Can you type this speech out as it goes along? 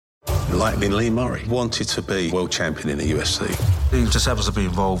like me, Lee Murray, wanted to be world champion in the UFC. He just happens to be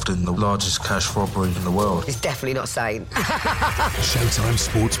involved in the largest cash robbery in the world. He's definitely not sane. Showtime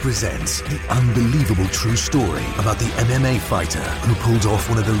Sports presents the unbelievable true story about the MMA fighter who pulled off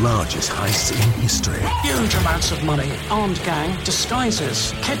one of the largest heists in history. Huge amounts of money, armed gang,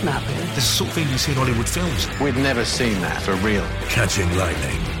 disguises, kidnapping. This is the sort of thing you see in Hollywood films. We've never seen that for real. Catching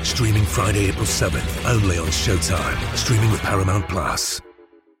Lightning, streaming Friday, April 7th, only on Showtime, streaming with Paramount Plus.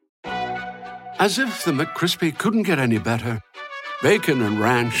 As if the McCrispy couldn't get any better, Bacon and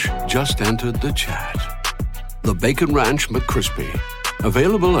Ranch just entered the chat. The Bacon Ranch McCrispy,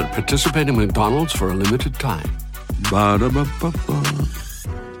 available at participating McDonald's for a limited time. Ba-da-ba-ba-ba.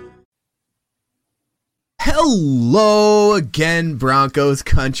 Hello again, Broncos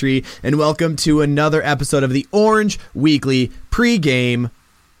country, and welcome to another episode of the Orange Weekly Pregame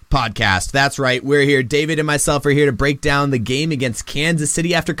podcast. That's right, we're here. David and myself are here to break down the game against Kansas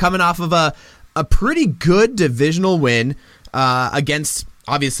City after coming off of a pretty good divisional win against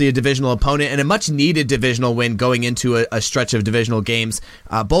obviously a divisional opponent and a much needed divisional win going into a stretch of divisional games.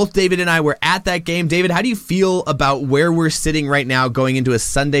 Both David and I were at that game. David, how do you feel about where we're sitting right now going into a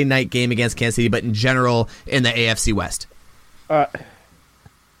Sunday night game against Kansas City, but in general in the AFC West? I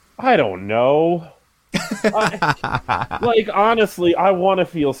don't know. Honestly, I want to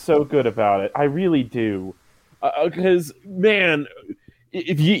feel so good about it. I really do. Because, man,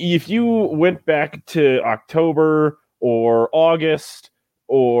 if you went back to October or August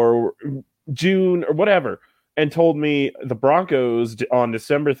or June or whatever and told me the Broncos on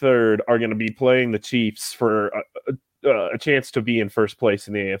December 3rd are going to be playing the Chiefs for a chance to be in first place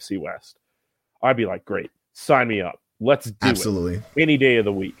in the AFC West, I'd be like, great, sign me up. Let's do it any day of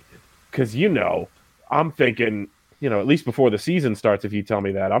the week. Because, I'm thinking, at least before the season starts, if you tell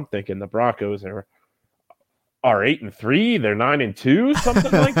me that, I'm thinking the Broncos are 8-3, they're 9-2,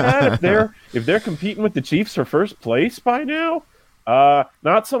 something like that. If they're competing with the Chiefs for first place by now,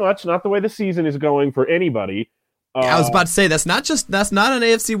 not so much. Not the way the season is going for anybody. I was about to say that's not an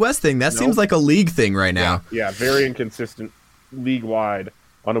AFC West thing. That seems like a league thing right now. Yeah, very inconsistent league wide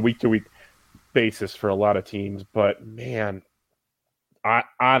on a week to week basis for a lot of teams. But man, I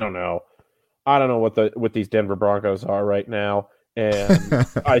don't know. I don't know what these Denver Broncos are right now. And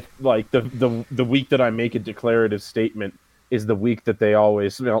I like the week that I make a declarative statement is the week that they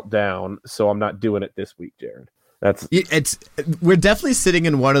always melt down. So I'm not doing it this week, Jared. We're definitely sitting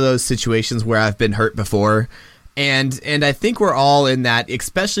in one of those situations where I've been hurt before. And I think we're all in that,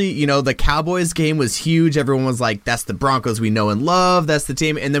 especially, the Cowboys game was huge. Everyone was like, that's the Broncos we know and love. That's the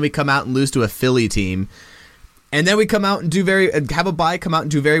team. And then we come out and lose to a Philly team. And then we come out and have a bye, come out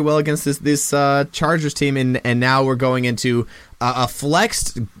and do very well against this Chargers team, and now we're going into a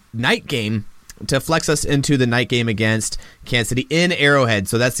flexed night game to flex us into the night game against Kansas City in Arrowhead.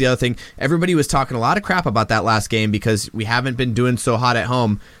 So that's the other thing. Everybody was talking a lot of crap about that last game because we haven't been doing so hot at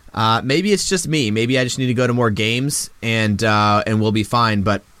home. Maybe it's just me. Maybe I just need to go to more games and we'll be fine.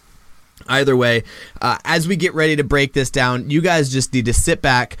 But either way, as we get ready to break this down, you guys just need to sit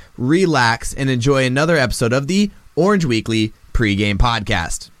back, relax, and enjoy another episode of the Orange Weekly Pregame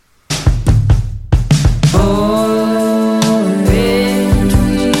Podcast.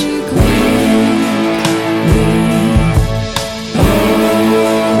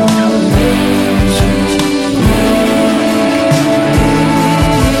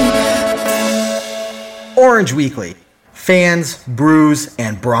 Orange Weekly. Fans, brews,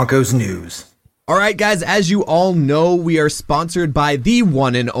 and Broncos news. All right, guys, as you all know, we are sponsored by the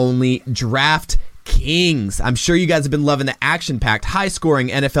one and only DraftKings. I'm sure you guys have been loving the action-packed, high-scoring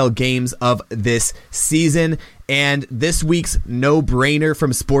NFL games of this season. And this week's no-brainer from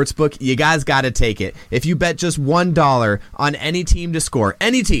Sportsbook, you guys got to take it. If you bet just $1 on any team to score,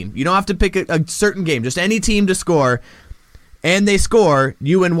 any team, you don't have to pick a certain game, just any team to score, and they score,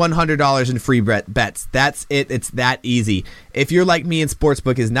 you win $100 in free bets. That's it. It's that easy. If you're like me and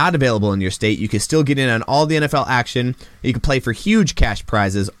Sportsbook is not available in your state, you can still get in on all the NFL action. You can play for huge cash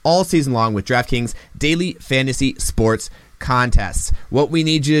prizes all season long with DraftKings Daily Fantasy Sports Contests. What we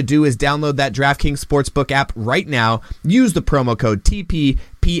need you to do is download that DraftKings Sportsbook app right now. Use the promo code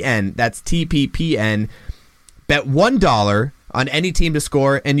TPPN. That's TPPN. Bet $1 on any team to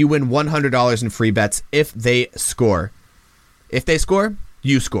score, and you win $100 in free bets if they score. If they score,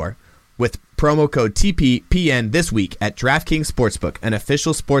 you score. With promo code TPPN this week at DraftKings Sportsbook, an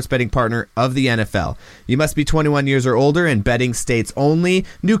official sports betting partner of the NFL. You must be 21 years or older in betting states only.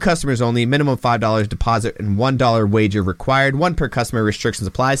 New customers only. Minimum $5 deposit and $1 wager required. One per customer. Restrictions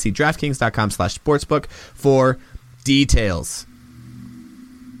apply. See DraftKings.com/sportsbook for details.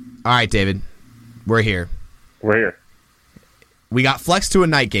 All right, David. We're here. We're here. we got flexed to a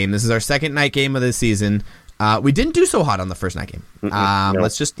night game. This is our second night game of the season. We didn't do so hot on the first night game. No.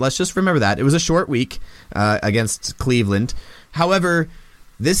 Let's just remember that. It was a short week against Cleveland. However,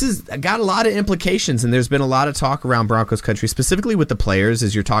 this has got a lot of implications, and there's been a lot of talk around Broncos country, specifically with the players,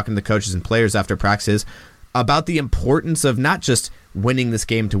 as you're talking to the coaches and players after practices, about the importance of not just winning this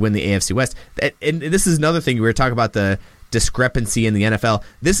game to win the AFC West. And this is another thing. We were talking about the discrepancy in the NFL.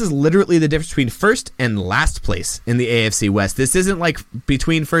 This is literally the difference between first and last place in the AFC West. This isn't like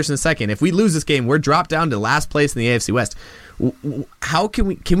between first and second. If we lose this game, we're dropped down to last place in the AFC West. How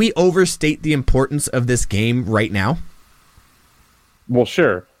can we overstate the importance of this game right now? Well,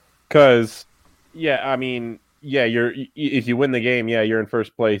 sure, because if you win the game, you're in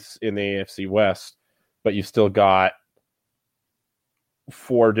first place in the AFC West, but you still got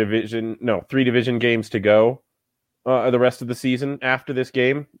 3 division games to go. The rest of the season after this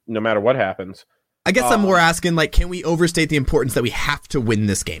game, no matter what happens. I guess I'm more asking, like, can we overstate the importance that we have to win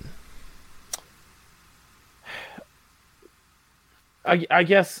this game? I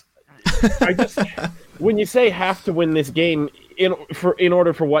guess when you say have to win this game, in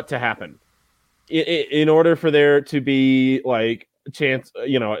order for what to happen, in order for there to be like a chance,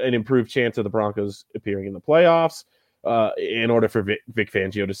 an improved chance of the Broncos appearing in the playoffs, in order for Vic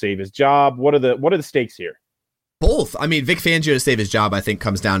Fangio to save his job, what are the stakes here? Both. I mean, Vic Fangio to save his job, I think,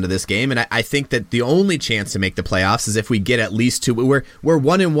 comes down to this game, and I think that the only chance to make the playoffs is if we get at least 2. We're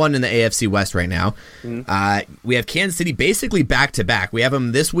 1-1 in the AFC West right now. Mm-hmm. We have Kansas City basically back to back. We have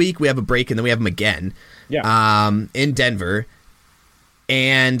them this week. We have a break, and then we have them again. Yeah. In Denver,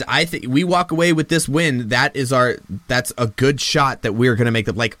 and I think we walk away with this win. That's a good shot that we're going to make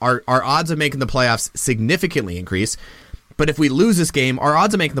our odds of making the playoffs significantly increase. But if we lose this game, our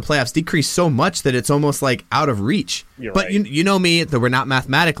odds of making the playoffs decrease so much that it's almost like out of reach. But right. you know me, that we're not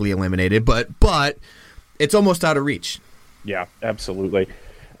mathematically eliminated, but it's almost out of reach. Yeah, absolutely.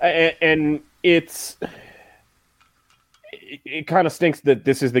 And it kind of stinks that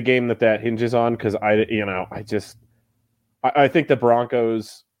this is the game that hinges on, because I think the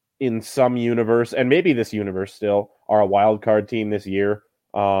Broncos in some universe, and maybe this universe still, are a wild card team this year,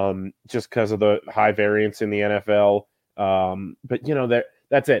 just because of the high variance in the NFL. But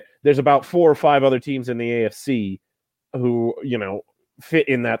that's it. There's about 4 or 5 other teams in the AFC who, fit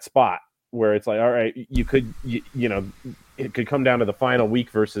in that spot where it's like, all right, it could come down to the final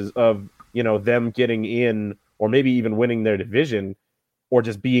week versus of, them getting in or maybe even winning their division or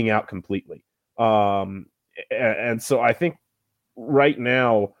just being out completely. And so I think right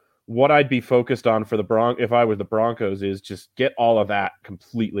now, what I'd be focused on for if I was the Broncos, is just get all of that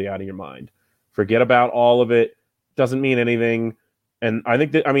completely out of your mind. Forget about all of it. Doesn't mean anything. And I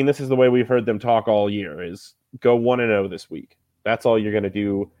think this is the way we've heard them talk all year, is go 1-0 this week. That's all you're going to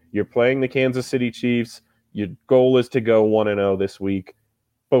do. You're playing the Kansas City Chiefs. Your goal is to go 1-0 this week.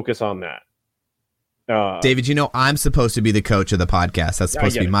 Focus on that. David, I'm supposed to be the coach of the podcast. That's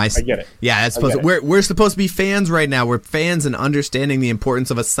supposed to be my. I get it. Yeah, that's supposed. We're supposed to be fans right now. We're fans and understanding the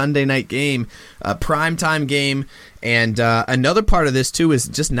importance of a Sunday night game, a primetime game, and another part of this too is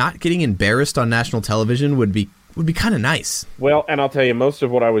just not getting embarrassed on national television would be kind of nice. Well, and I'll tell you, most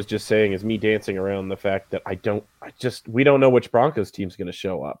of what I was just saying is me dancing around the fact that we don't know which Broncos team's going to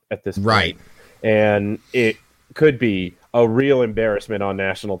show up at this point. Right. And it could be a real embarrassment on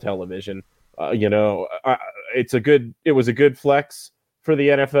national television. It was a good flex for the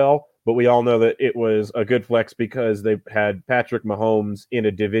NFL, but we all know that it was a good flex because they had Patrick Mahomes in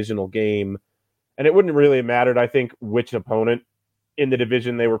a divisional game, and it wouldn't really have mattered, I think, which opponent in the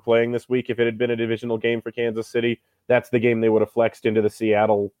division they were playing this week. If it had been a divisional game for Kansas City, that's the game they would have flexed into the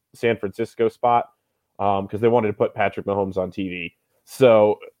Seattle-San Francisco spot, because they wanted to put Patrick Mahomes on TV.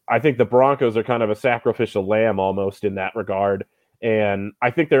 So I think the Broncos are kind of a sacrificial lamb almost in that regard. And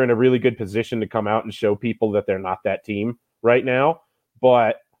I think they're in a really good position to come out and show people that they're not that team right now.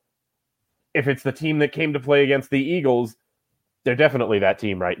 But if it's the team that came to play against the Eagles, they're definitely that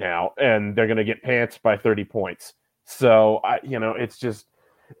team right now. And they're going to get pantsed by 30 points. So,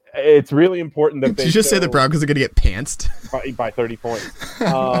 it's really important that Did you just say the Broncos are going to get pantsed? By 30 points.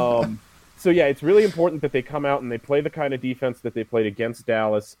 It's really important that they come out and they play the kind of defense that they played against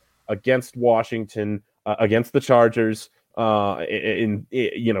Dallas, against Washington, against the Chargers, tighten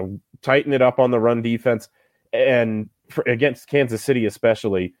it up on the run defense, and against Kansas City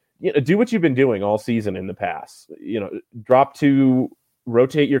especially, do what you've been doing all season in the past. Drop 2,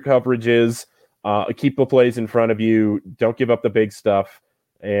 rotate your coverages, keep the plays in front of you, don't give up the big stuff,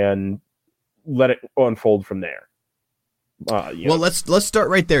 and let it unfold from there. Well, let's start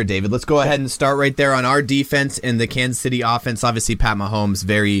right there, David. Let's go ahead and start right there on our defense and the Kansas City offense. Obviously, Pat Mahomes,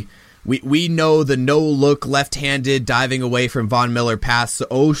 very we know the no-look left-handed diving away from Von Miller pass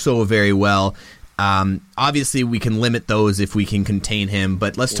so very well. Obviously, we can limit those if we can contain him,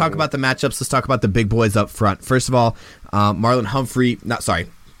 but let's talk about the matchups. Let's talk about the big boys up front. First of all,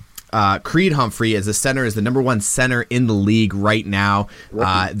 Creed Humphrey as a center is the number one center in the league right now.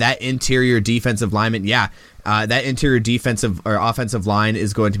 That interior defensive lineman, that interior defensive or offensive line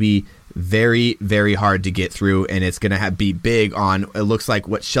is going to be very, very hard to get through, and it's going to be big on, it looks like,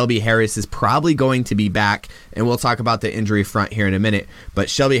 what Shelby Harris is probably going to be back, and we'll talk about the injury front here in a minute, but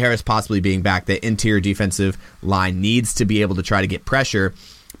Shelby Harris possibly being back, the interior defensive line needs to be able to try to get pressure,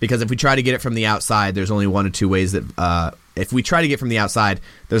 because if we try to get it from the outside, there's only one or two ways that, if we try to get from the outside,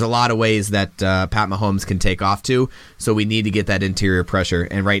 there's a lot of ways that Pat Mahomes can take off to, so we need to get that interior pressure,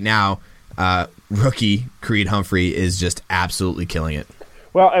 and right now, rookie Creed Humphrey is just absolutely killing it.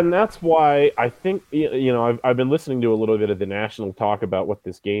 Well, and that's why I think, I've been listening to a little bit of the national talk about what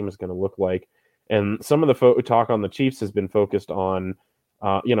this game is going to look like. And some of the talk on the Chiefs has been focused on,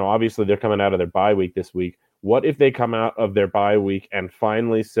 obviously they're coming out of their bye week this week. What if they come out of their bye week and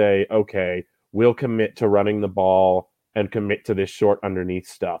finally say, okay, we'll commit to running the ball and commit to this short underneath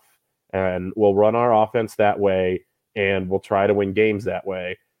stuff. And we'll run our offense that way, and we'll try to win games that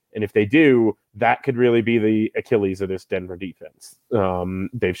way. And if they do, that could really be the Achilles of this Denver defense.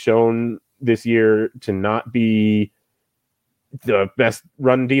 They've shown this year to not be the best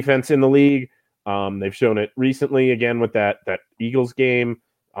run defense in the league. They've shown it recently again with that Eagles game.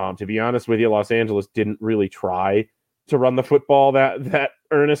 To be honest with you, Los Angeles didn't really try to run the football that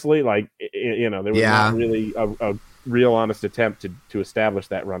earnestly. There was not really a real honest attempt to establish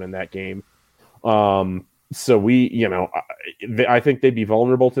that run in that game. So I think they'd be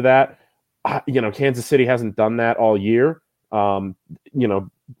vulnerable to that. Kansas City hasn't done that all year.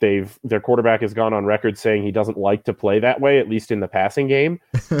 Their quarterback has gone on record saying he doesn't like to play that way, at least in the passing game.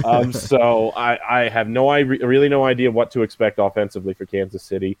 So I have really no idea what to expect offensively for Kansas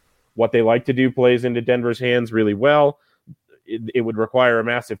City. What they like to do plays into Denver's hands really well. It would require a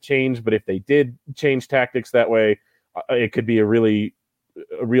massive change, but if they did change tactics that way, it could be a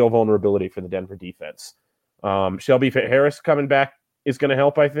real vulnerability for the Denver defense. Shelby Harris coming back is going to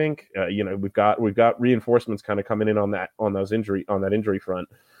help, I think. We've got reinforcements kind of coming in on that injury front.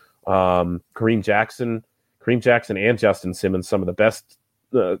 Kareem Jackson and Justin Simmons, some of the best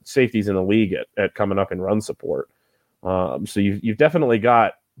safeties in the league at coming up in run support. So you've definitely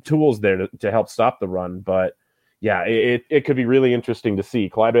got tools there to help stop the run. But yeah, it could be really interesting to see.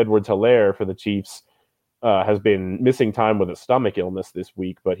 Clyde Edwards-Helaire for the Chiefs has been missing time with a stomach illness this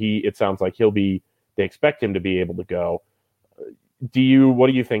week, but it sounds like they expect him to be able to go. What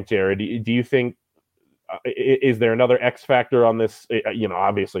do you think, Jared? Do you think, is there another X factor on this?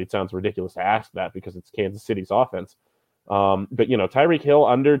 Obviously it sounds ridiculous to ask that because it's Kansas City's offense. But Tyreek Hill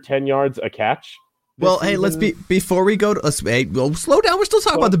under 10 yards a catch. Well, hey, before we go to, slow down. We're still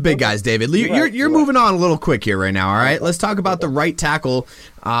talking about the big guys, David. You're moving on a little quick here right now. All right, let's talk about the right tackle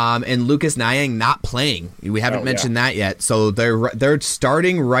and Lucas Nyang not playing. We haven't mentioned that yet. So their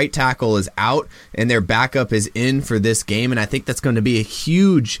starting right tackle is out and their backup is in for this game, and I think that's going to be a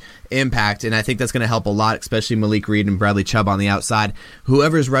huge impact, and I think that's going to help a lot, especially Malik Reed and Bradley Chubb on the outside.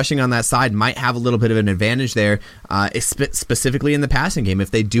 Whoever's rushing on that side might have a little bit of an advantage there, specifically in the passing game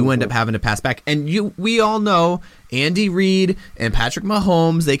if they do end up having to pass back. And we all know Andy Reid and Patrick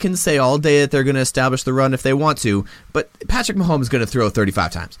Mahomes, they can say all day that they're going to establish the run if they want to, but Patrick Mahomes is going to throw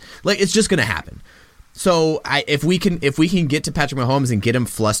 35 times. It's just going to happen. So if we can get to Patrick Mahomes and get him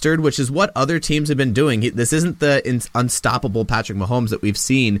flustered, which is what other teams have been doing, this isn't the unstoppable Patrick Mahomes that we've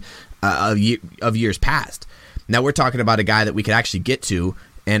seen of years past. Now we're talking about a guy that we could actually get to,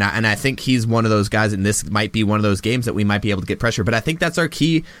 and I think he's one of those guys, and this might be one of those games that we might be able to get pressure. But I think that's our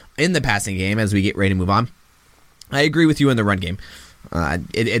key in the passing game as we get ready to move on. I agree with you in the run game.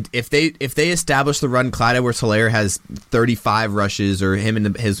 If they establish the run, Clyde Edwards-Helaire has 35 rushes, or him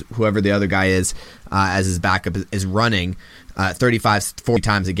and whoever the other guy is as his backup is running 35-40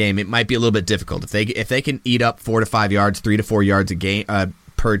 times a game. It might be a little bit difficult if they can eat up 4 to 5 yards, 3 to 4 yards a game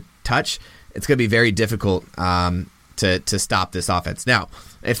per touch. It's going to be very difficult to stop this offense. Now,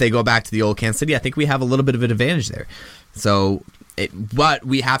 if they go back to the old Kansas City, I think we have a little bit of an advantage there. So, but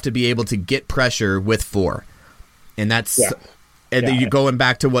we have to be able to get pressure with 4, and that's. Yeah. And going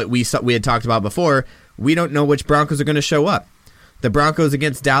back to what we had talked about before, we don't know which Broncos are going to show up. The Broncos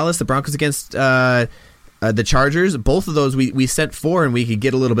against Dallas, the Broncos against the Chargers, both of those we sent 4, and we could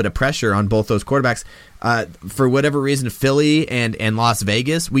get a little bit of pressure on both those quarterbacks. For whatever reason, Philly and Las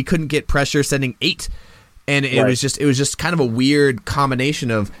Vegas, we couldn't get pressure sending 8, and it was just kind of a weird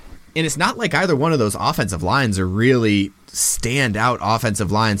combination of And it's not like either one of those offensive lines are really standout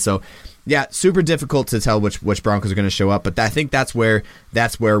offensive lines. So, yeah, super difficult to tell which Broncos are going to show up. But I think that's where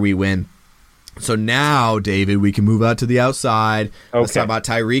we win. So now, David, we can move out to the outside. Okay. Let's talk about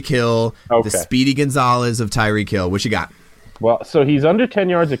Tyreek Hill, the Speedy Gonzalez of Tyreek Hill. What you got? Well, so he's under 10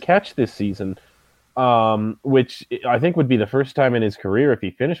 yards a catch this season, which I think would be the first time in his career if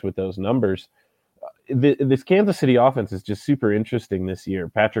he finished with those numbers. This Kansas City offense is just super interesting this year.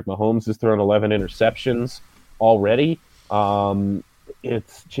 Patrick Mahomes has thrown 11 interceptions already.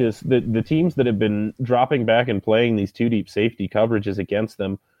 It's just the teams that have been dropping back and playing these two deep safety coverages against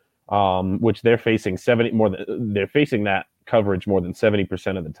them, which they're facing they're facing that coverage more than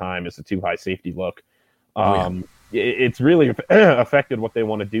 70% of the time as a too high safety look. It's really affected what they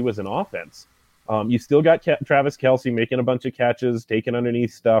want to do as an offense. You still got Travis Kelce making a bunch of catches, taking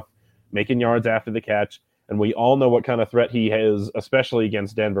underneath stuff, making yards after the catch, and we all know what kind of threat he has, especially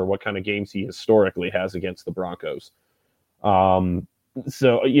against Denver, what kind of games he historically has against the Broncos.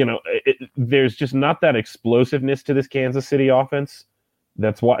 So, there's just not that explosiveness to this Kansas City offense.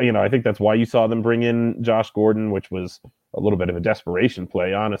 That's why, I think that's why you saw them bring in Josh Gordon, which was a little bit of a desperation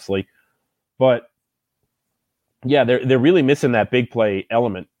play, honestly. But, yeah, they're really missing that big play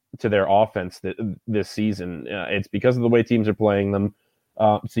element to their offense this season. It's because of the way teams are playing them.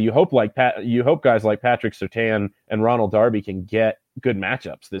 So you hope guys like Patrick Surtain and Ronald Darby can get good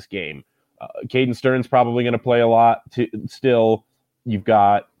matchups this game. Caden Stern's probably going to play a lot still. You've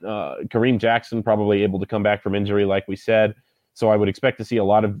got Kareem Jackson probably able to come back from injury, like we said. So I would expect to see a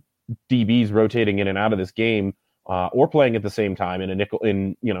lot of DBs rotating in and out of this game, or playing at the same time in nickel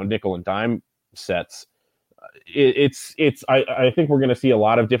and dime sets. I think we're going to see a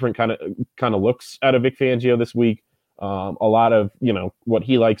lot of different kind of looks out of Vic Fangio this week. A lot of what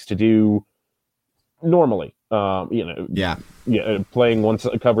he likes to do normally. Playing one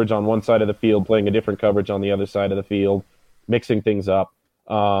coverage on one side of the field, playing a different coverage on the other side of the field, mixing things up.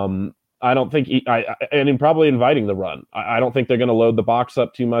 I don't think and probably inviting the run. I don't think they're going to load the box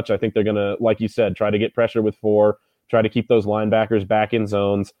up too much. I think they're going to, like you said, try to get pressure with 4, try to keep those linebackers back in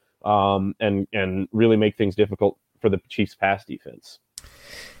zones, and really make things difficult for the Chiefs' pass defense.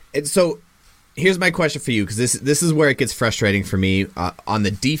 And so here's my question for you, because this is where it gets frustrating for me. On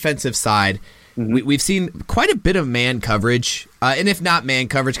the defensive side, we've seen quite a bit of man coverage, and if not man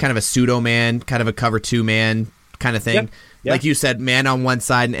coverage, kind of a pseudo man, kind of a cover 2 man kind of thing. Yep. Like you said, man on one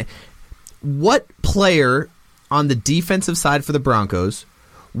side. What player on the defensive side for the Broncos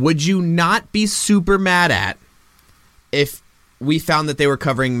would you not be super mad at if we found that they were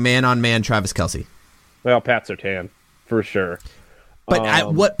covering man-on-man Travis Kelce? Well, Pat Surtain, for sure. But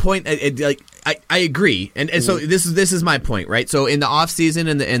at what point? I agree, and so this is my point, right? So in the offseason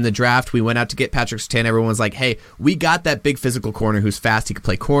and in the draft, we went out to get Patrick Surtain. Everyone was like, "Hey, we got that big physical corner who's fast. He could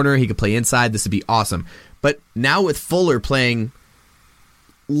play corner. He could play inside. This would be awesome." But now with Fuller playing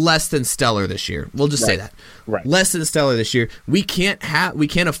less than stellar this year, we'll just say that, less than stellar this year, we can't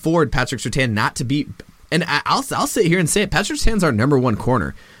afford Patrick Surtain not to be. And I'll sit here and say it. Patrick Surtain's our number 1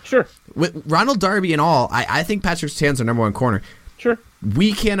 corner. Sure. With Ronald Darby and all, I think Patrick Surtain's our number 1 corner. Sure.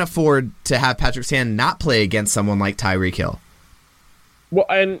 We can't afford to have Patrick Surtain not play against someone like Tyreek Hill. Well,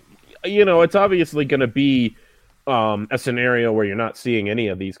 and it's obviously going to be a scenario where you're not seeing any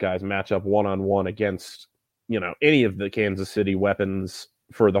of these guys match up one-on-one against any of the Kansas City weapons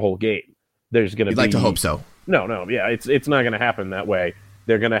for the whole game. There's going to be. You'd like to hope so. No, yeah, it's not going to happen that way.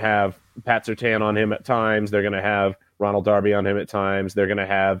 They're going to have Pat Surtain on him at times. They're going to have Ronald Darby on him at times. They're going to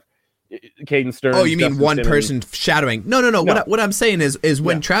have Caden Stern. Oh, you mean Justin one Simmons. Person shadowing? No. What I'm saying is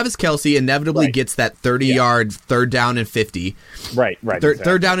when Travis Kelce inevitably gets that 30-yard third down and 50. Right. Exactly.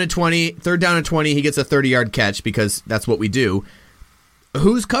 Third down and 20, he gets a 30-yard catch because that's what we do.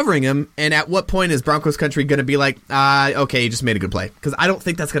 Who's covering him, and at what point is Broncos country going to be like, okay, you just made a good play? Because I don't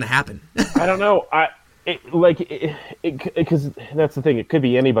think that's going to happen. I don't know. Because that's the thing. It could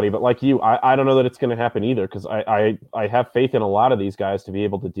be anybody, but like you, I don't know that it's going to happen either. Because I have faith in a lot of these guys to be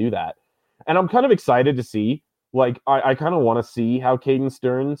able to do that, and I'm kind of excited to see. Like I kind of want to see how Caden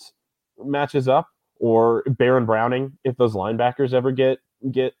Stearns matches up, or Baron Browning if those linebackers ever get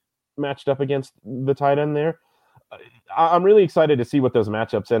matched up against the tight end there. I'm really excited to see what those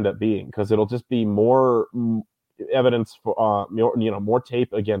matchups end up being, because it'll just be more evidence for more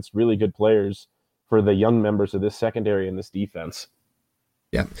tape against really good players for the young members of this secondary and this defense.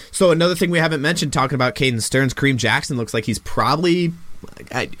 Yeah. So another thing we haven't mentioned, talking about Caden Stearns, Kareem Jackson looks like he's probably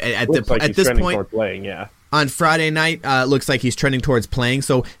at this point playing. Yeah. On Friday night, looks like he's trending towards playing.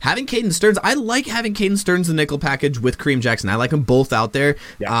 So having Caden Stearns, I like having Caden Stearns the nickel package with Kareem Jackson. I like them both out there.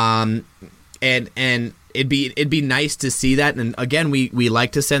 Yeah. And it'd be nice to see that. And again, we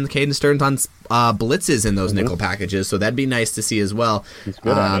like to send Caden Stearns on blitzes in those nickel packages, so that'd be nice to see as well. He's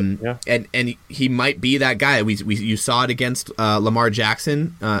good at it. Yeah. And he might be that guy. You saw it against Lamar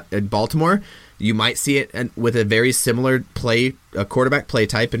Jackson at Baltimore. You might see it with a very similar quarterback play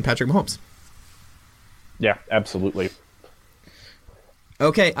type in Patrick Mahomes. Yeah, absolutely.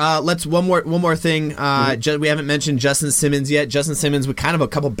 Okay, let's one more thing. We haven't mentioned Justin Simmons yet. Justin Simmons with kind of a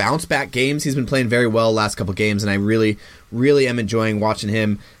couple bounce back games. He's been playing very well the last couple games, and I really, really am enjoying watching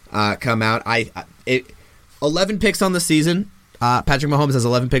him come out. 11 picks on the season. Patrick Mahomes has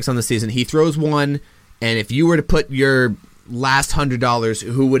 11 picks on the season. He throws one, and if you were to put your last $100,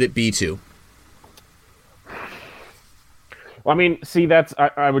 who would it be to? Well, I mean, see,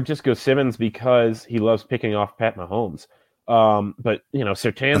 I would just go Simmons because he loves picking off Pat Mahomes. But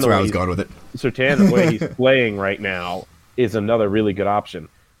Surtain, that's where I was going with it. Surtain, the way he's playing right now, is another really good option.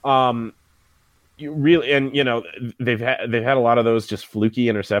 They've had a lot of those just fluky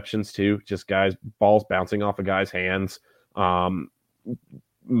interceptions too, just balls bouncing off a guy's hands. Mahomes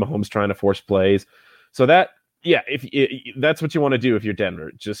trying to force plays, so that's what you want to do if you're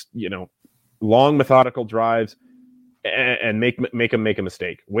Denver. Just long methodical drives and make them make a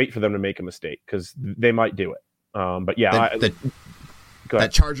mistake. Wait for them to make a mistake because they might do it. But yeah,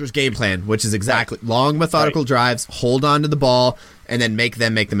 that Chargers game plan, which is exactly long methodical drives, hold on to the ball, and then make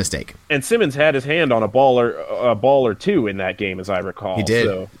them make the mistake. And Simmons had his hand on a ball or two in that game, as I recall. He did.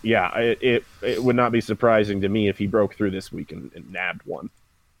 So yeah, it would not be surprising to me if he broke through this week and nabbed one.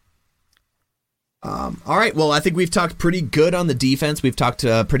 All right. Well, I think we've talked pretty good on the defense. We've talked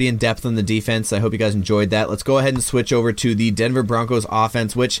pretty in depth on the defense. I hope you guys enjoyed that. Let's go ahead and switch over to the Denver Broncos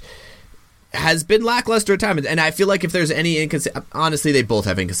offense, which has been lackluster at times, and I feel like if there's any inconsistency, honestly, they both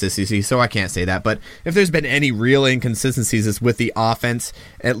have inconsistency, so I can't say that, but if there's been any real inconsistencies, it's with the offense.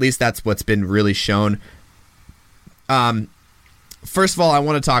 At least that's what's been really shown. First of all, I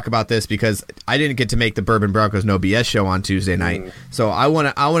want to talk about this because I didn't get to make the Bourbon Broncos No BS show on Tuesday night, so I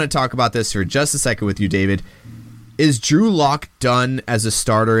want to talk about this for just a second with you, David. Is Drew Lock done as a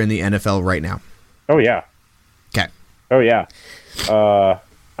starter in the NFL right now? Oh yeah. Okay. Oh yeah.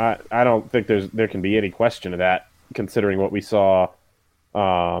 I don't think there can be any question of that, considering what we saw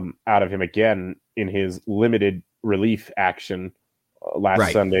out of him again in his limited relief action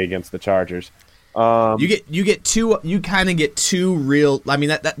last Sunday against the Chargers. You kind of get two real. I mean,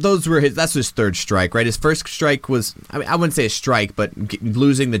 that's his third strike, right? His first strike was, I wouldn't say a strike, but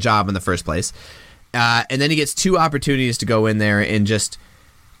losing the job in the first place, and then he gets two opportunities to go in there and just.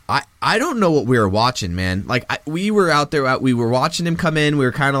 I don't know what we were watching, man. Like we were out there, we were watching him come in. We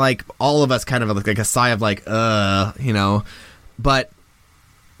were kind of like, all of us kind of like a sigh of like, But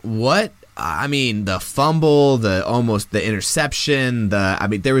what? I mean, the fumble, the interception,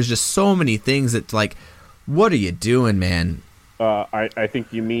 there was just so many things that like, what are you doing, man? I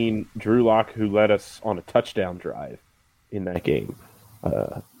think you mean Drew Lock, who led us on a touchdown drive in that game.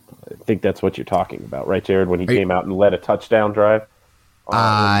 I think that's what you're talking about, right, Jared? When he came out and led a touchdown drive.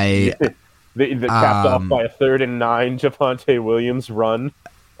 The capped off by a 3rd and 9 Javonte Williams run.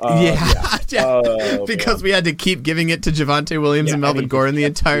 Because we had to keep giving it to Javonte Williams and Melvin Gordon the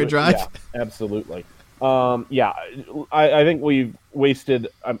entire drive. Yeah, absolutely. I think we've wasted.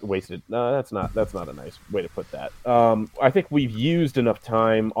 No, that's not a nice way to put that. I think we've used enough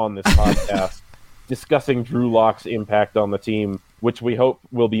time on this podcast discussing Drew Lock's impact on the team, which we hope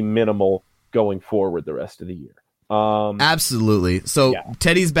will be minimal going forward the rest of the year. Absolutely. So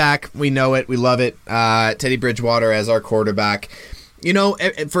Teddy's back. We know it. We love it. Teddy Bridgewater as our quarterback.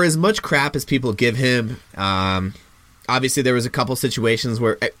 For as much crap as people give him, obviously there was a couple situations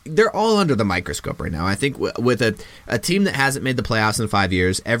where they're all under the microscope right now. I think with a team that hasn't made the playoffs in 5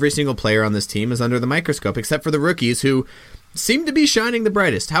 years, every single player on this team is under the microscope, except for the rookies who seem to be shining the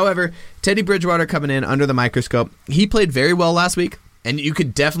brightest. However, Teddy Bridgewater coming in under the microscope, he played very well last week. And you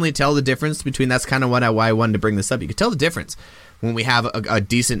could definitely tell the difference between. That's kind of why I wanted to bring this up. You could tell the difference when we have a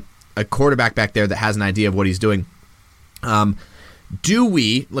decent quarterback back there that has an idea of what he's doing. Before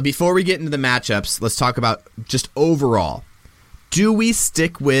we get into the matchups, let's talk about just overall. Do we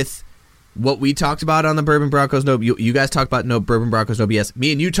stick with what we talked about on the Bourbon Broncos? No, you guys talked about no Bourbon Broncos, no BS.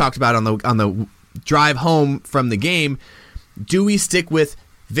 Me and you talked about on the drive home from the game. Do we stick with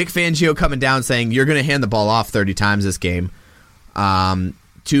Vic Fangio coming down saying you're going to hand the ball off 30 times this game?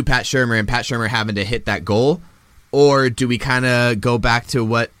 To Pat Shurmur and Pat Shurmur having to hit that goal, or do we kind of go back to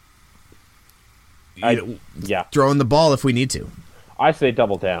what throwing the ball if we need to? I say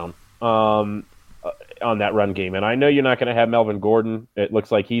double down on that run game, and I know you're not going to have Melvin Gordon. It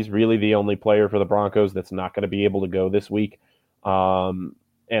looks like he's really the only player for the Broncos that's not going to be able to go this week, and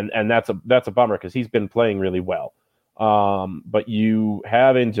and that's a bummer because he's been playing really well. But you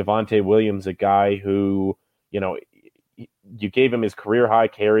have in Javonte Williams a guy who, you gave him his career high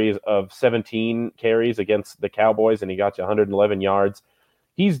carries of 17 carries against the Cowboys, and he got you 111 yards.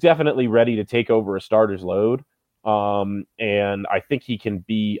 He's definitely ready to take over a starter's load. And I think he can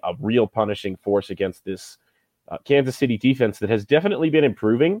be a real punishing force against this Kansas City defense that has definitely been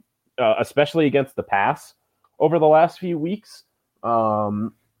improving, especially against the pass over the last few weeks.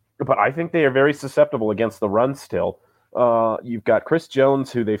 But I think they are very susceptible against the run still. You've got Chris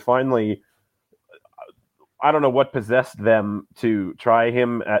Jones, who they finally, I don't know what possessed them to try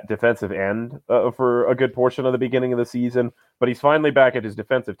him at defensive end for a good portion of the beginning of the season, but he's finally back at his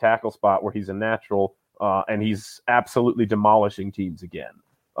defensive tackle spot where he's a natural, and he's absolutely demolishing teams again.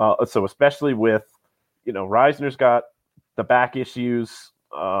 So especially with, Reisner's got the back issues.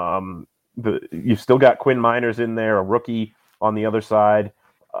 You've still got Quinn Miners in there, a rookie on the other side.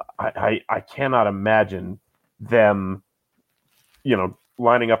 I cannot imagine them,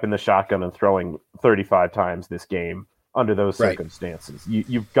 lining up in the shotgun and throwing 35 times this game under those circumstances.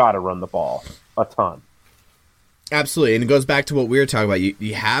 You've got to run the ball a ton. Absolutely, and it goes back to what we were talking about.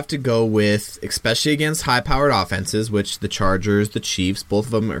 You have to go with, especially against high-powered offenses, which the Chargers, the Chiefs, both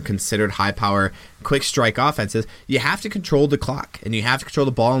of them are considered high-power, quick-strike offenses. You have to control the clock, and you have to control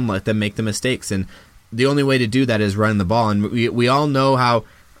the ball and let them make the mistakes. And the only way to do that is run the ball. And we all know how,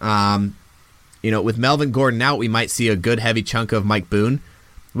 with Melvin Gordon out, we might see a good heavy chunk of Mike Boone,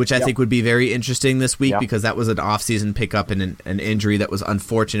 which I think would be very interesting this week because that was an off-season pickup and an injury that was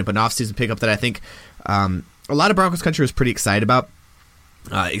unfortunate, but an off-season pickup that I think a lot of Broncos country was pretty excited about,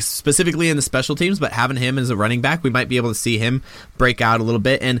 specifically in the special teams, but having him as a running back, we might be able to see him break out a little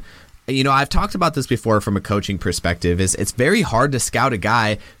bit. And, I've talked about this before from a coaching perspective, is it's very hard to scout a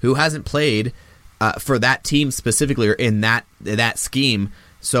guy who hasn't played for that team specifically or in that scheme.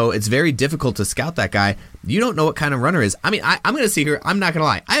 So it's very difficult to scout that guy. You don't know what kind of runner is. I mean, I'm going to see here. I'm not going to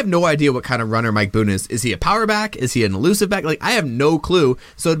lie. I have no idea what kind of runner Mike Boone is. Is he a power back? Is he an elusive back? I have no clue.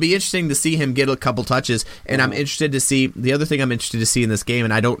 So it'd be interesting to see him get a couple touches. And I'm interested to see, the other thing I'm interested to see in this game,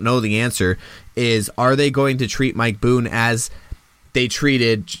 and I don't know the answer, is are they going to treat Mike Boone as they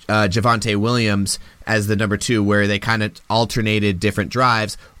treated Javonte Williams as the number 2, where they kind of alternated different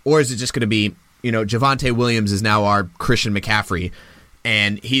drives? Or is it just going to be, Javonte Williams is now our Christian McCaffrey,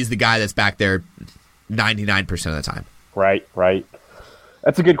 and he's the guy that's back there 99% of the time. Right.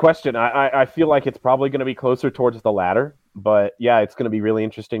 That's a good question. I feel like it's probably going to be closer towards the latter. But, yeah, it's going to be really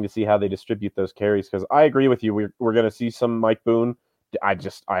interesting to see how they distribute those carries because I agree with you. We're going to see some Mike Boone. I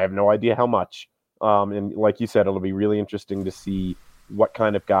have no idea how much. And like you said, it'll be really interesting to see what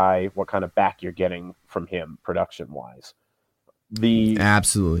kind of guy, what kind of back you're getting from him production-wise.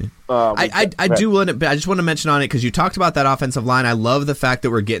 Absolutely. I just want to mention on it because you talked about that offensive line. I love the fact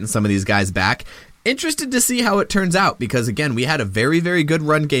that we're getting some of these guys back. Interested to see how it turns out because, again, we had a very, very good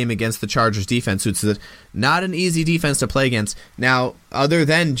run game against the Chargers defense. It's not an easy defense to play against. Now, other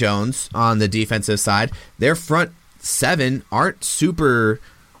than Jones on the defensive side, their front 7 aren't super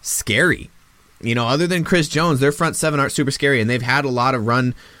scary. Other than Chris Jones, their front 7 aren't super scary, and they've had a lot of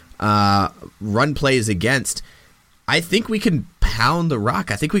run plays against. I think we can pound the rock.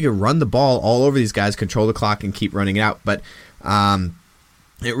 I think we can run the ball all over these guys, control the clock, and keep running it out. But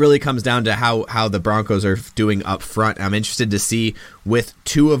it really comes down to how the Broncos are doing up front. I'm interested to see with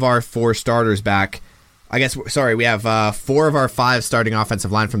 2 of our 4 starters back. We have 4 of our 5 starting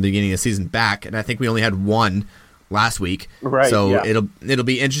offensive line from the beginning of the season back, and I think we only had 1 last week. Right. So it'll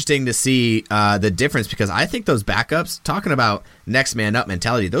be interesting to see the difference because I think those backups, talking about next man up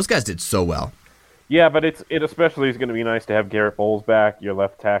mentality, those guys did so well. Yeah, but it especially is going to be nice to have Garrett Bowles back, your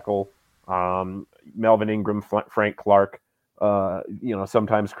left tackle, Melvin Ingram, Frank Clark.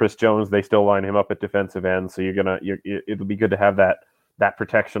 Sometimes Chris Jones, they still line him up at defensive end, so it'll be good to have that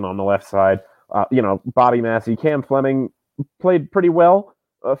protection on the left side. Bobby Massey, Cam Fleming played pretty well,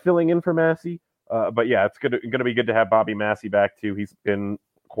 filling in for Massey. But yeah, it's going to be good to have Bobby Massey back too. He's been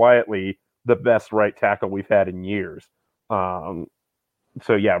quietly the best right tackle we've had in years.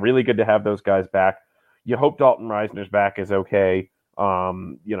 So yeah, really good to have those guys back. You hope Dalton Reisner's back is okay.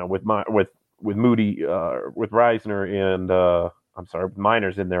 With Moody, with Reisner and with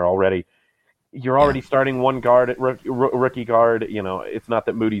Miners in there already. You're already starting one guard at rookie guard. It's not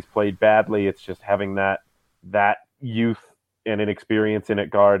that Moody's played badly. It's just having that youth and inexperience in at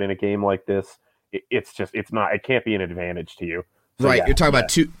guard in a game like this. It can't be an advantage to you. So, right. Yeah, you're talking about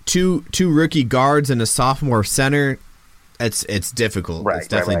two rookie guards and a sophomore center. It's difficult. Right, it's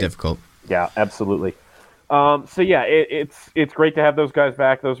definitely difficult. Yeah, absolutely. It's great to have those guys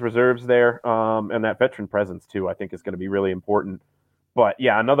back, those reserves there, and that veteran presence too. I think is going to be really important But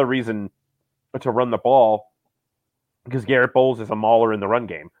yeah, another reason to run the ball, because Garrett Bowles is a mauler in the run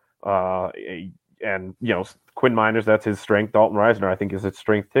game. And, Quinn Miners, that's his strength. Dalton Reisner, I think, is his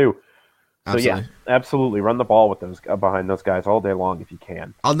strength too. So Absolutely. yeah, absolutely, run the ball with those behind those guys all day long if you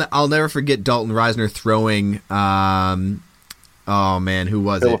can. I'll never forget Dalton Reisner throwing. Oh man, who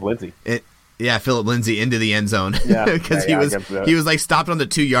was Philip Lindsay. Philip Lindsay into the end zone. Yeah, because he was like stopped on the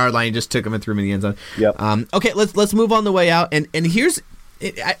 2-yard line and just took him and threw him in the end zone. Yep. Okay, let's move on the way out. And here's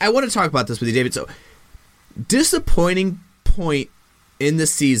I want to talk about this with you, David. So disappointing point in the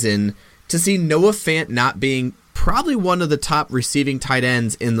season to see Noah Fant not being probably one of the top receiving tight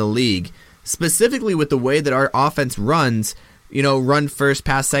ends in the league, specifically with the way that our offense runs. Run first,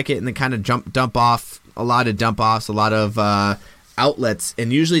 pass second, and then kind of dump off, a lot of dump offs, a lot of outlets,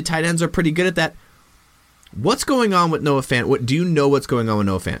 and usually tight ends are pretty good at that. What's going on with Noah Fant? What do you know? What's going on with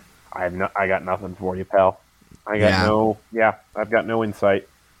Noah Fant? I got nothing for you, pal. I've got no insight.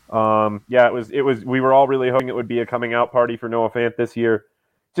 It was. We were all really hoping it would be a coming out party for Noah Fant this year.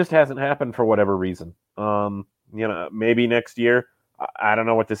 Just hasn't happened for whatever reason. Maybe next year. I don't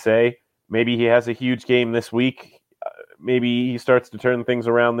know what to say. Maybe he has a huge game this week. Maybe he starts to turn things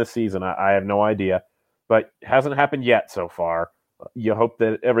around this season. I have no idea, but hasn't happened yet so far. You hope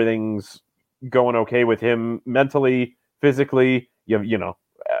that everything's going okay with him mentally, physically.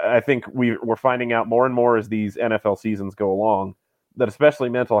 I think we're finding out more and more as these NFL seasons go along that, especially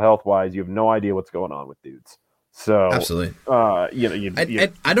mental health wise, you have no idea what's going on with dudes. So absolutely, I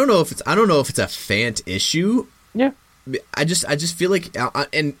don't know if it's a Fant issue. Yeah, I just feel like,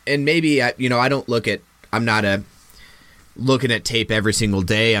 and maybe I don't look at. I'm not looking at tape every single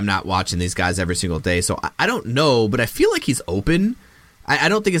day. I'm not watching these guys every single day, so I don't know. But I feel like he's open. I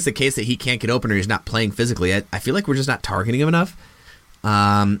don't think it's the case that he can't get open or he's not playing physically. I feel like we're just not targeting him enough.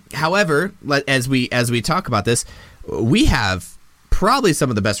 However, as we talk about this, we have probably some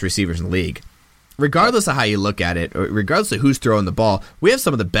of the best receivers in the league. Regardless of how you look at it, or regardless of who's throwing the ball, we have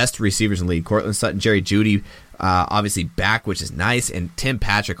some of the best receivers in the league. Cortland Sutton, Jerry Jeudy, obviously back, which is nice, and Tim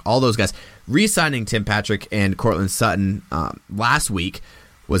Patrick, all those guys. Re-signing Tim Patrick and Cortland Sutton last week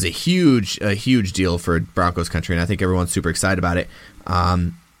was a huge deal for Broncos country, and I think everyone's super excited about it.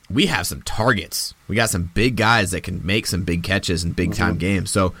 We have some targets. We got some big guys that can make some big catches in big-time games.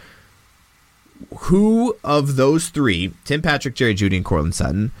 So who of those three, Tim Patrick, Jerry Jeudy, and Cortland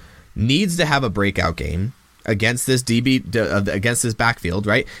Sutton, needs to have a breakout game against this against this backfield,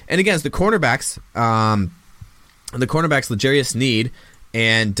 right? And against the cornerbacks, L'Jarius Sneed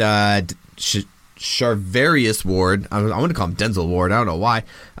and Charvarius Ward. I want to call him Denzel Ward. I don't know why.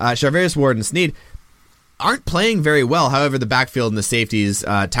 Charvarius Ward and Sneed aren't playing very well. However, the backfield and the safeties,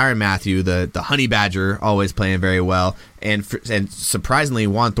 Tyrann Mathieu, the Honey Badger, always playing very well, and surprisingly,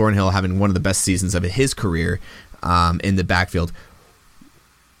 Juan Thornhill having one of the best seasons of his career in the backfield.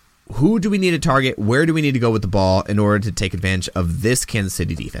 Who do we need to target? Where do we need to go with the ball in order to take advantage of this Kansas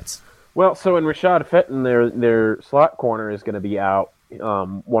City defense? Well, so in Rashad Fenton, their slot corner is going to be out,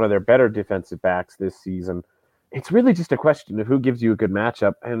 one of their better defensive backs this season. It's really just a question of who gives you a good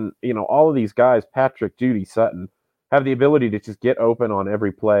matchup. And, all of these guys, Patrick, Jeudy, Sutton, have the ability to just get open on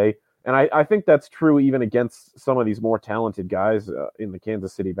every play. And I think that's true even against some of these more talented guys in the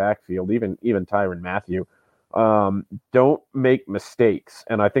Kansas City backfield, even Tyrann Mathieu. Don't make mistakes,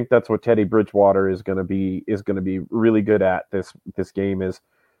 and I think that's what Teddy Bridgewater is going to be really good at this game, is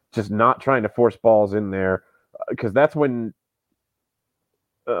just not trying to force balls in there, because that's when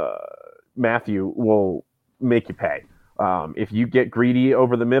Mathieu will make you pay. If you get greedy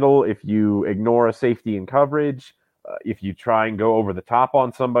over the middle, if you ignore a safety in coverage, if you try and go over the top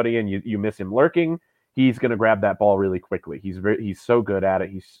on somebody and you miss him lurking, he's going to grab that ball really quickly. He's so good at it.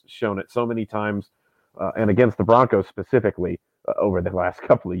 He's shown it so many times. And against the Broncos specifically over the last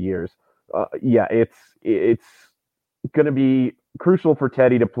couple of years. It's going to be crucial for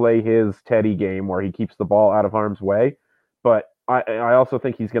Teddy to play his Teddy game where he keeps the ball out of harm's way. But I also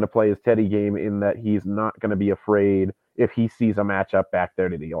think he's going to play his Teddy game in that he's not going to be afraid if he sees a matchup back there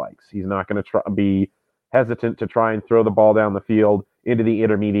that he likes. He's not going to be hesitant to try and throw the ball down the field into the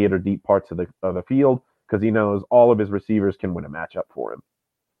intermediate or deep parts of the field, because he knows all of his receivers can win a matchup for him.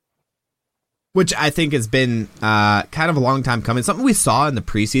 Which I think has been kind of a long time coming. Something we saw in the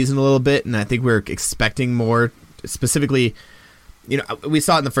preseason a little bit, and I think we're expecting more. Specifically, we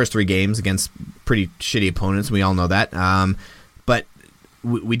saw it in the first 3 games against pretty shitty opponents. We all know that. But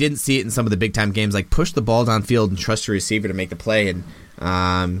we didn't see it in some of the big-time games, like push the ball downfield and trust your receiver to make the play. And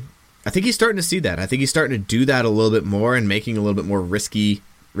I think he's starting to see that. I think he's starting to do that a little bit more and making a little bit more risky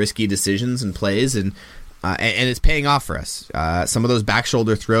decisions and plays. And and it's paying off for us. Some of those back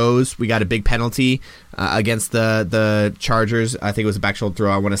shoulder throws, we got a big penalty against the Chargers. I think it was a back shoulder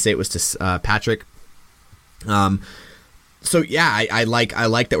throw. I want to say it was to Patrick. So yeah, I like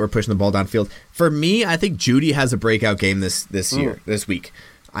that we're pushing the ball downfield. For me, I think Jeudy has a breakout game this week.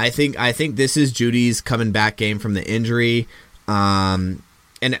 I think this is Judy's coming back game from the injury, and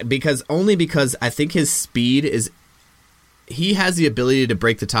because I think his speed is. He has the ability to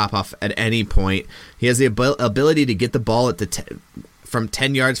break the top off at any point. He has the ability to get the ball at from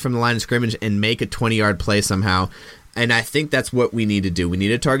 10 yards from the line of scrimmage and make a 20-yard play somehow. And I think that's what we need to do. We need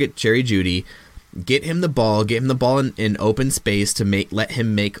to target Jerry Jeudy, get him the ball in open space to let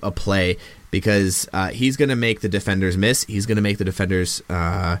him make a play, because he's going to make the defenders miss. He's going to make the defenders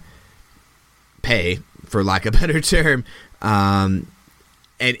pay, for lack of a better term,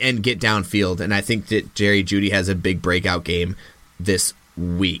 and get downfield. And I think that Jerry Jeudy has a big breakout game this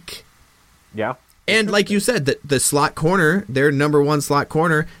week. Yeah. And like you said, the slot corner, their number one slot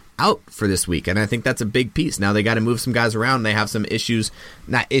corner, out for this week. And I think that's a big piece. Now they got to move some guys around. They have some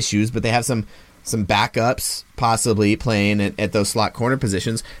not issues, but they have some backups possibly playing at those slot corner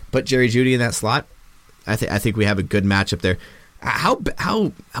positions. But Jerry Jeudy in that slot, I think we have a good matchup there.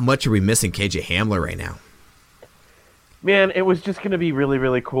 How much are we missing KJ Hamler right now? Man, it was just going to be really,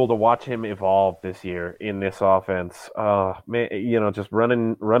 really cool to watch him evolve this year in this offense. Man, just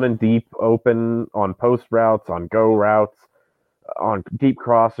running deep, open on post routes, on go routes, on deep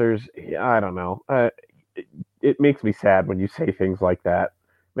crossers. I don't know. It makes me sad when you say things like that.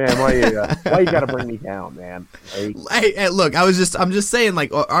 Man, why you got to bring me down, man? Hey, look, I'm just saying,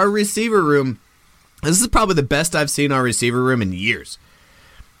 like, our receiver room. This is probably the best I've seen our receiver room in years.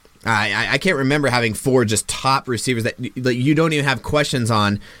 I can't remember having four just top receivers that you don't even have questions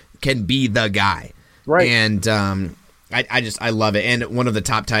on can be the guy. Right. And I love it. And one of the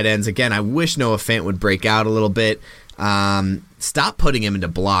top tight ends, again, I wish Noah Fant would break out a little bit. Stop putting him into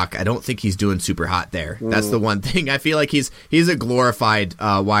block. I don't think he's doing super hot there. That's the one thing. I feel like he's a glorified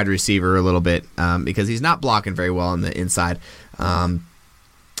wide receiver a little bit because he's not blocking very well on the inside.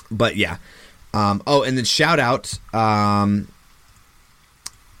 But yeah. And then shout out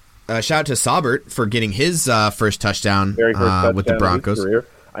to Saubert for getting his first touchdown, with the Broncos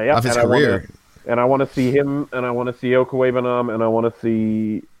of his career. And I want to see him, and I want to see Okwuegbunam, and I want to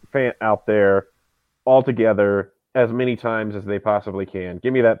see Fant out there all together as many times as they possibly can.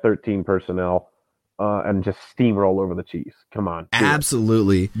 Give me that 13 personnel and just steamroll over the Chiefs. Come on.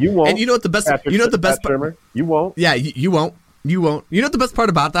 Absolutely. You won't. And you know what the best part? You won't. Yeah, you won't. You won't. You know what the best part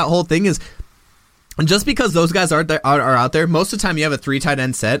about that whole thing is? Just because those guys are out there, most of the time you have a 3 tight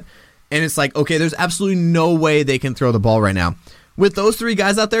end set, and it's like, okay, there's absolutely no way they can throw the ball right now. With those 3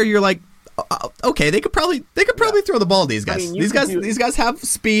 guys out there, you're like, okay, they could probably throw the ball. These guys, these guys have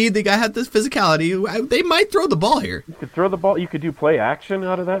speed. They have this physicality. They might throw the ball here. You could throw the ball. You could do play action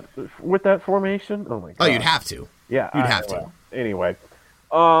out of that with that formation. Oh my god! Oh, you'd have to. Yeah, you'd have to. Anyway,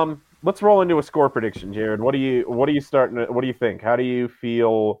 let's roll into a score prediction, Jared. What do you think? How do you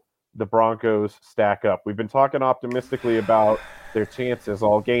feel the Broncos stack up? We've been talking optimistically about their chances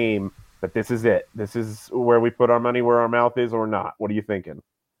all game, but this is it. This is where we put our money where our mouth is, or not. What are you thinking?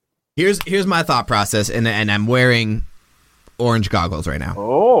 Here's my thought process, and I'm wearing orange goggles right now.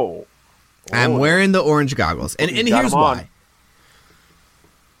 Oh. I'm wearing the orange goggles, and here's why.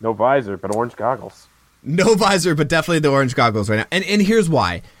 No visor, but orange goggles. No visor, but definitely the orange goggles right now. And here's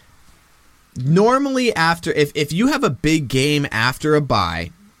why. Normally, if you have a big game after a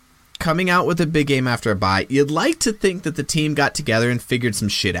bye, coming out with a big game after a bye, you'd like to think that the team got together and figured some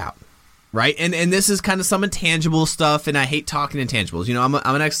shit out, right? And this is kind of some intangible stuff, and I hate talking intangibles. You know, I'm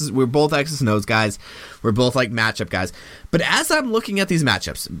an X's. We're both X's and O's guys. We're both like matchup guys. But as I'm looking at these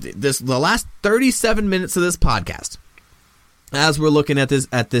matchups, the last 37 minutes of this podcast, as we're looking at these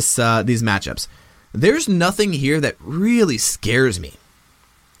matchups, there's nothing here that really scares me.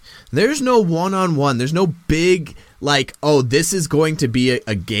 There's no one-on-one. There's no big, like, oh, this is going to be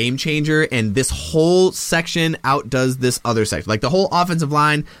a game changer, and this whole section outdoes this other section. Like, the whole offensive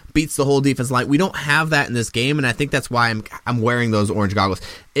line beats the whole defensive line. We don't have that in this game, and I think that's why I'm wearing those orange goggles.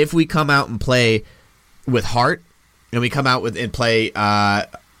 If we come out and play with heart, and we come out and play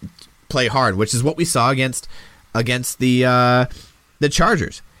hard, which is what we saw against the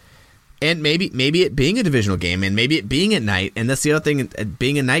Chargers. And maybe it being a divisional game, and maybe it being at night, and that's the other thing.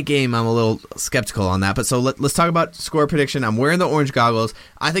 Being a night game, I'm a little skeptical on that. But so let's talk about score prediction. I'm wearing the orange goggles.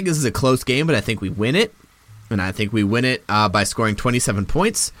 I think this is a close game, but I think we win it, and I think we win it by scoring 27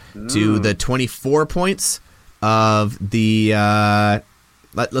 points to the 24 points of the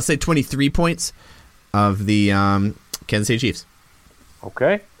let's say 23 points of the Kansas City Chiefs.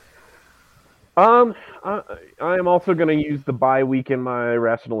 Okay. I am also going to use the bye week in my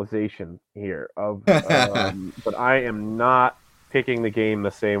rationalization here but I am not picking the game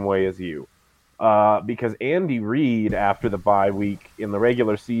the same way as you. Because Andy Reid, after the bye week in the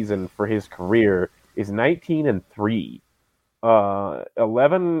regular season for his career, is 19-3.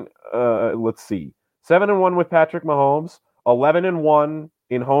 11, let's see, 7-1 with Patrick Mahomes, 11-1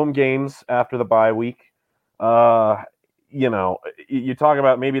 in home games after the bye week. You talk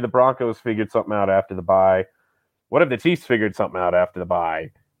about maybe the Broncos figured something out after the bye. What if the Chiefs figured something out after the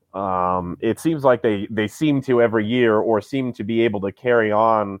bye? It seems like they seem to every year, or seem to be able to carry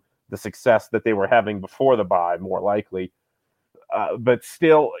on the success that they were having before the bye, more likely. But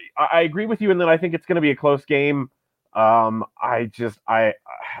still, I agree with you in that I think it's going to be a close game. I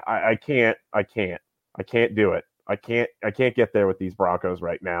can't do it. I can't get there with these Broncos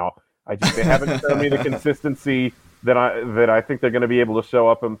right now. They haven't shown me the consistency that I think they're going to be able to show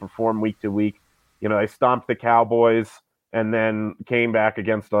up and perform week to week. They stomped the Cowboys and then came back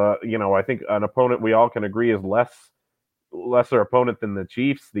against I think an opponent we all can agree is lesser opponent than the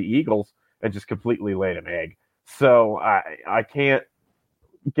Chiefs, the Eagles, and just completely laid an egg. So I can't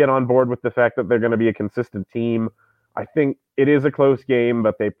get on board with the fact that they're going to be a consistent team. I think it is a close game,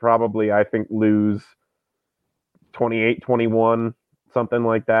 but they probably, I think, lose 28-21, something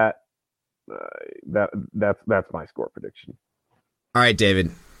like that. That's my score prediction. All right,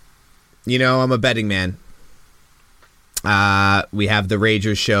 David. I'm a betting man. We have the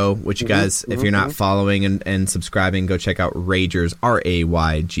Ragers show, which you guys, if you're not following and subscribing, go check out Ragers,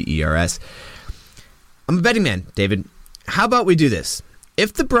 Raygers. I'm a betting man, David. How about we do this?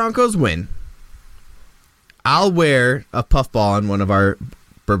 If the Broncos win, I'll wear a puffball on one of our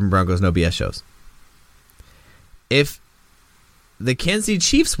Bourbon Broncos No BS shows. If the Kansas City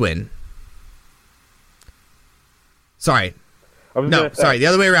Chiefs win, the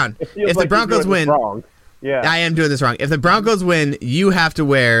other way around. If the Broncos win, yeah, I am doing this wrong. If the Broncos win, you have to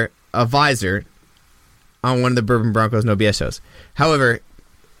wear a visor on one of the Bourbon Broncos No BS shows. However,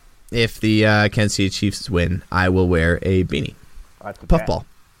 if the Kansas City Chiefs win, I will wear a beanie. Puffball.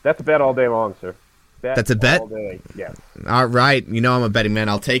 That's a bet all day long, sir. That's a bet? All day. Yes. All right. I'm a betting man.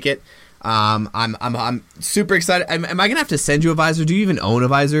 I'll take it. I'm super excited. Am I going to have to send you a visor? Do you even own a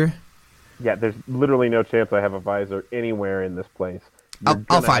visor? Yeah, there's literally no chance I have a visor anywhere in this place.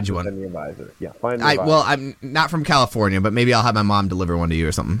 I'll find you one. Send me a visor. Yeah, find me a visor. Well, I'm not from California, but maybe I'll have my mom deliver one to you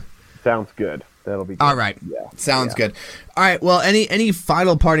or something. Sounds good. That'll be good. All right. Yeah. Sounds good. All right. Well, any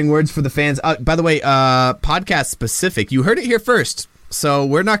final parting words for the fans? By the way, podcast specific. You heard it here first. So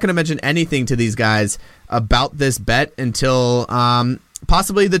we're not going to mention anything to these guys about this bet until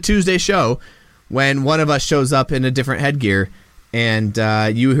possibly the Tuesday show, when one of us shows up in a different headgear. And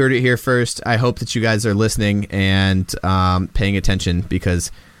you heard it here first. I hope that you guys are listening and paying attention,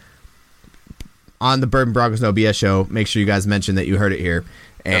 because on the Bourbon Broncos No BS show, make sure you guys mention that you heard it here,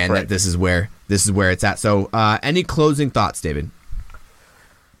 and that this is where it's at. So, any closing thoughts, David?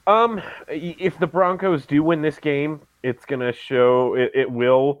 If the Broncos do win this game, it's gonna show. It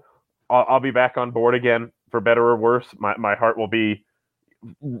will. I'll be back on board again, for better or worse. My heart will be,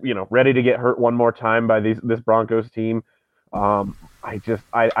 ready to get hurt one more time by this Broncos team. I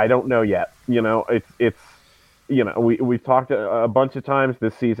don't know yet. We've talked a bunch of times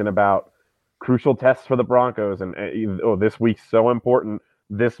this season about crucial tests for the Broncos, and this week's so important.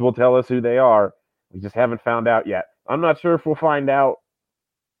 This will tell us who they are. We just haven't found out yet. I'm not sure if we'll find out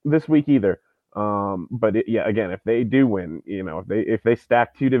this week either. But again, if they do win, if they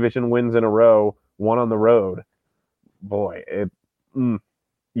stack 2 division wins in a row, one on the road, boy,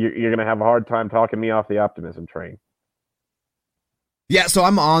 you're gonna have a hard time talking me off the optimism train. Yeah, so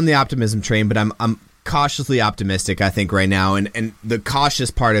I'm on the optimism train, but I'm cautiously optimistic, I think, right now. And the cautious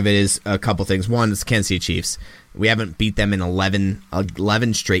part of it is a couple things. One, it's Kansas City Chiefs. We haven't beat them in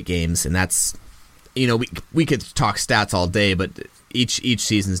 11 straight games, and that's, we could talk stats all day, but each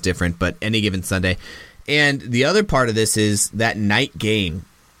season's different, but any given Sunday. And the other part of this is that night game.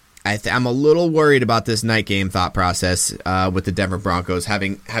 I'm a little worried about this night game thought process with the Denver Broncos,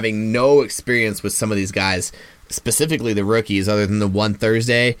 having no experience with some of these guys, specifically the rookies, other than the one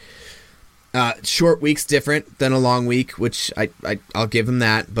Thursday. Short week's different than a long week, which I'll give them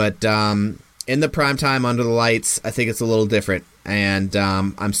that. But in the prime time under the lights, I think it's a little different. And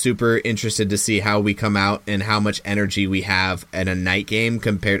I'm super interested to see how we come out and how much energy we have at a night game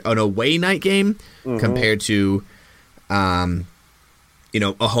an away night game compared to a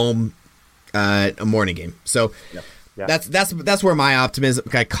home a morning game. So that's where my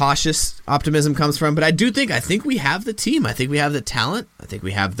cautious optimism comes from. But I think we have the team. I think we have the talent. I think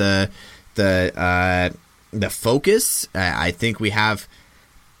we have the focus. I think we have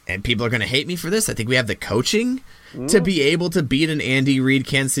and people are going to hate me for this, I think we have the coaching to be able to beat an Andy Reid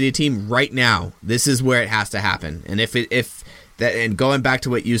Kansas City team right now. This is where it has to happen. And and going back to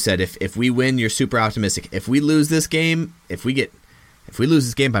what you said, if we win, you're super optimistic. If we lose this game, if we lose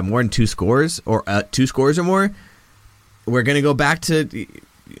this game by more than 2 scores or 2 scores or more, we're going to go back to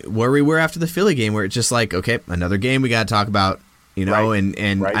where we were after the Philly game, where it's just like, okay, another game we got to talk about, right.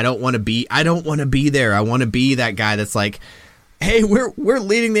 and right. I don't want to be there. I want to be that guy that's like, hey, we're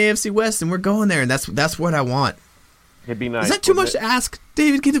leading the AFC West and we're going there, and that's what I want. It'd be nice. Is that too much to ask,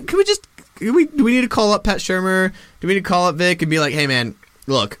 David? Do we need to call up Pat Shurmur? Do we need to call up Vic and be like, hey man,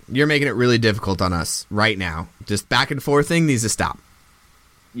 look, you're making it really difficult on us right now. Just back and forth thing needs to stop.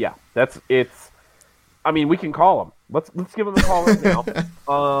 Yeah, I mean, we can call him. Let's give him a call right now.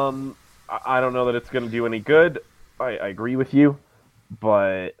 I don't know that it's going to do any good. I agree with you,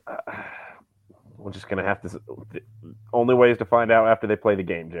 but we're just going to have to. The only way is to find out after they play the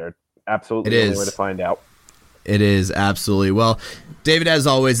game, Jared. Absolutely, the only way to find out. It is, absolutely. Well, David, as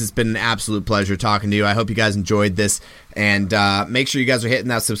always, it's been an absolute pleasure talking to you. I hope you guys enjoyed this, and make sure you guys are hitting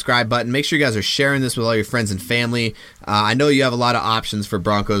that subscribe button. Make sure you guys are sharing this with all your friends and family. I know you have a lot of options for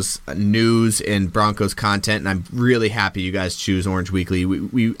Broncos news and Broncos content, and I'm really happy you guys choose Orange Weekly.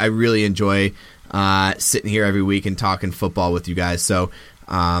 I really enjoy sitting here every week and talking football with you guys. So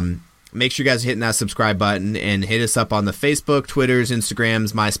make sure you guys are hitting that subscribe button and hit us up on the Facebook, Twitters,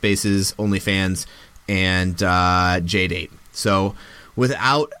 Instagrams, MySpaces, OnlyFans, and JDate. So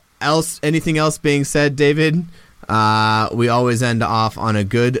without anything else being said, David, we always end off on a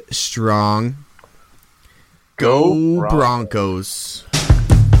good, strong Go Broncos.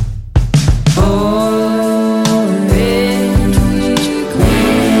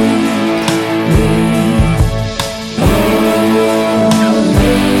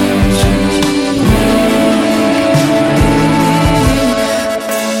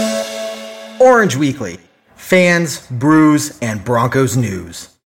 Orange Weekly. Fans, brews, and Broncos news.